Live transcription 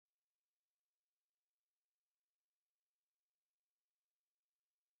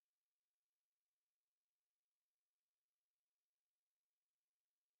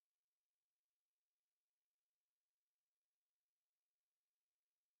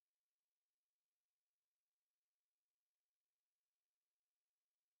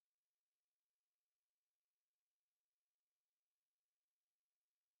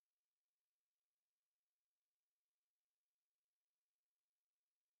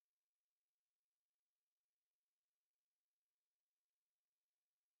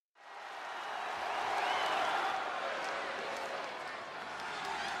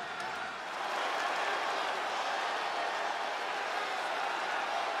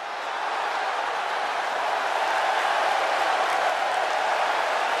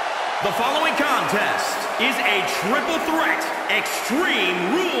The following contest is a triple threat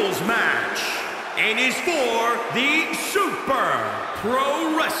Extreme Rules match and is for the Super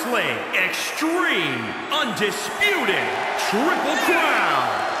Pro Wrestling Extreme Undisputed Triple Crown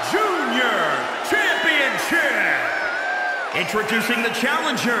Junior Championship. Introducing the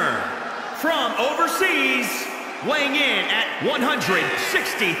challenger from overseas, weighing in at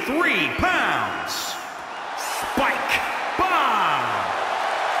 163 pounds, Spike Bob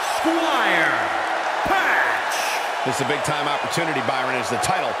Squire Patch. This is a big-time opportunity, Byron, as the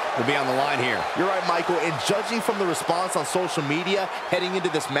title will be on the line here. You're right, Michael, and judging from the response on social media heading into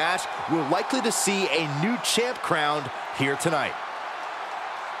this match, we're likely to see a new champ crowned here tonight.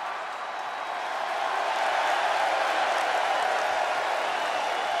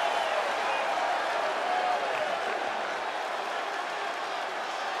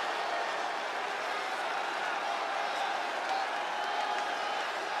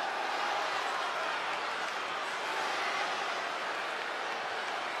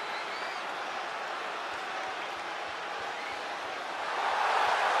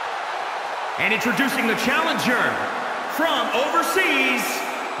 And introducing the challenger from overseas,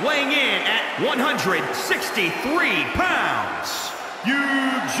 weighing in at 163 pounds,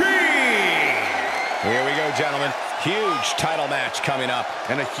 Eugene. Here we go, gentlemen. Huge title match coming up.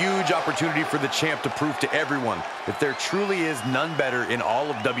 And a huge opportunity for the champ to prove to everyone that there truly is none better in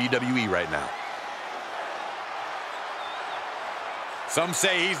all of WWE right now. Some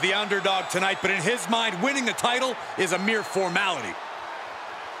say he's the underdog tonight, but in his mind, winning the title is a mere formality.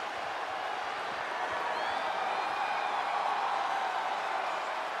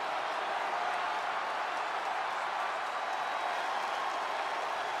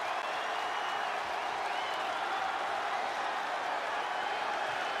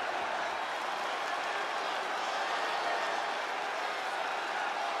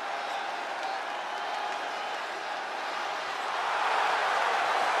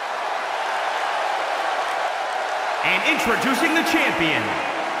 And introducing the champion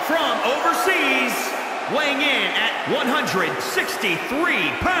from overseas, weighing in at 163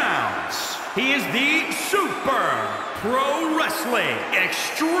 pounds, he is the Super Pro Wrestling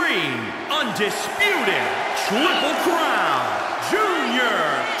Extreme Undisputed Triple Crown Junior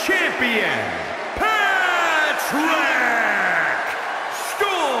Champion, Patrick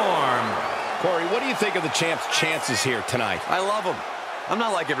Storm. Corey, what do you think of the champ's chances here tonight? I love him. I'm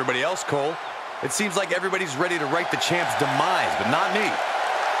not like everybody else, Cole. It seems like everybody's ready to write the champ's demise, but not me.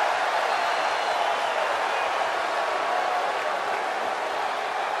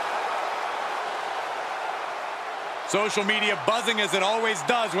 Social media buzzing as it always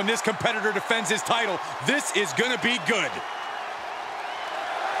does when this competitor defends his title. This is gonna be good.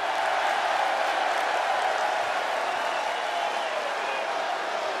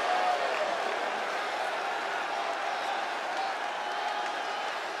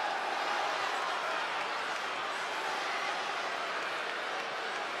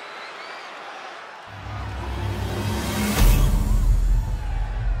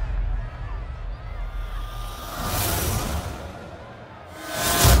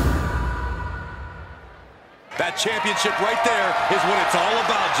 That championship right there is what it's all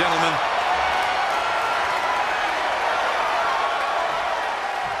about, gentlemen.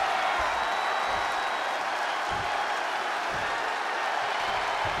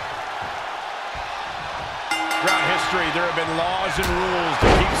 Throughout history, there have been laws and rules to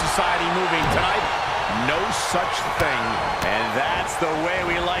keep society moving. Tonight, no such thing. And that's the way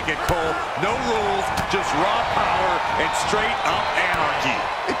we like it, Cole. No rules, just raw power and straight-up anarchy.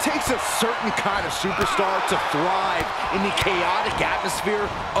 It takes a certain kind of superstar to thrive in the chaotic atmosphere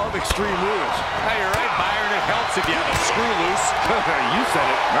of Extreme Rules. Hey, you're right, Byron. It helps if you have a screw loose. You said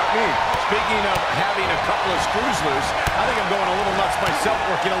it, not me. Speaking of having a couple of screws loose, I think I'm going a little nuts myself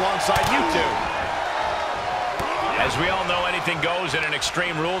working alongside you two. As we all know, anything goes in an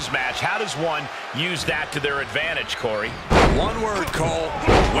Extreme Rules match. How does one use that to their advantage, Corey? One word, Cole: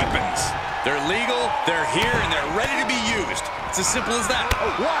 weapons. They're legal, they're here, and they're ready to be used. It's as simple as that.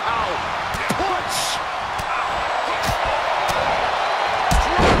 Oh, wow! Punch!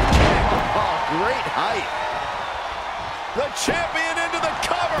 Oh, great height. The champion into the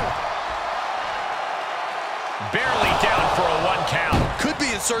cover. Barely down for a 1 count. Could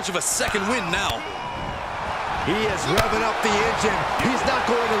be in search of a second win now. He is revving up the engine. He's not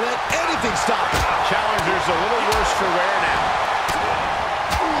going to let anything stop him. Challenger's a little worse for wear now.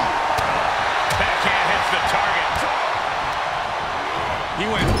 Backhand hits the target. He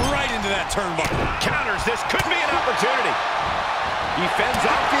went right into that turnbuckle. Counters. This could be an opportunity. He fends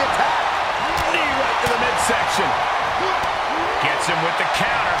off the attack. Knee right to the midsection. Gets him with the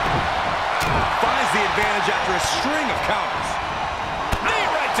counter. Finds the advantage after a string of counters. Knee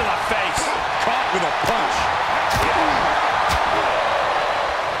right to the face. Caught with a punch.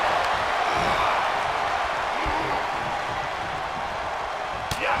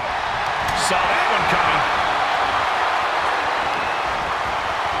 Saw that one coming.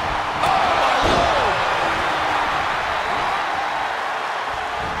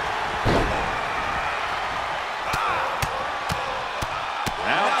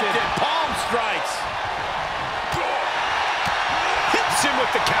 Mounted palm strikes. Hits him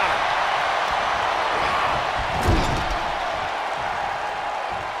with the counter.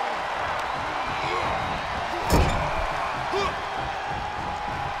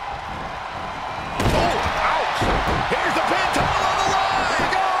 Here's the pin, title on the line.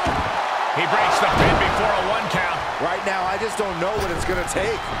 Go! He breaks the pin before a 1 count. Right now, I just don't know what it's going to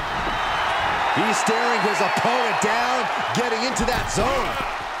take. He's staring his opponent down, getting into that zone.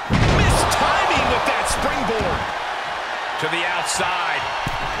 Missed timing with that springboard. To the outside.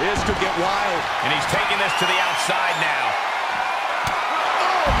 This could get wild. And he's taking this to the outside now.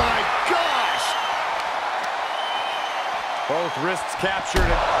 Oh, my gosh! Both wrists captured.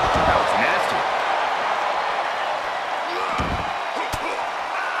 That was nasty.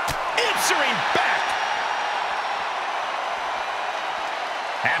 Answering back.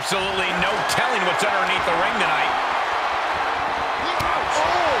 Absolutely no telling what's underneath the ring tonight.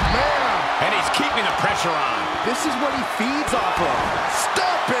 Oh, man! And he's keeping the pressure on. This is what he feeds off of.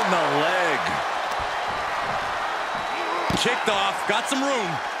 Stop in the leg. Kicked off. Got some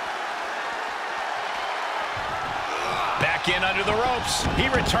room. Back in under the ropes. He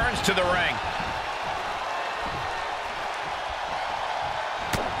returns to the ring.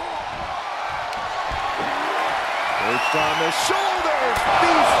 Perched on the shoulders.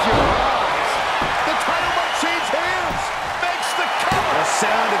 Feast your eyes. The title might change hands. Makes the cover. The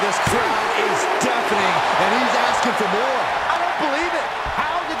sound of this crowd is deafening, and he's asking for more. I don't believe it.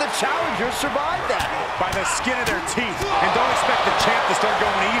 How did the challengers survive that? By the skin of their teeth. And don't expect the champ to start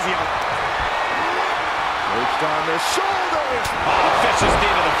going easy on. Perched on the shoulders. Oh, vicious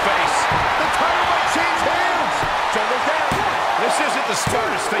knee to the face. The title might change hands. Shoulders down. This isn't the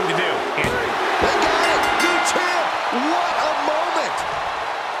smartest thing to do. They got it. New champ. What a moment.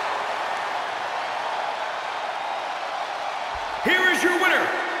 Here is your winner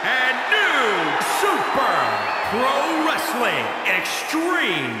and new Super Pro Wrestling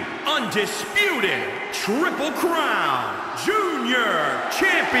Extreme Undisputed Triple Crown Junior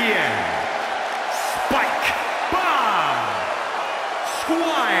Champion,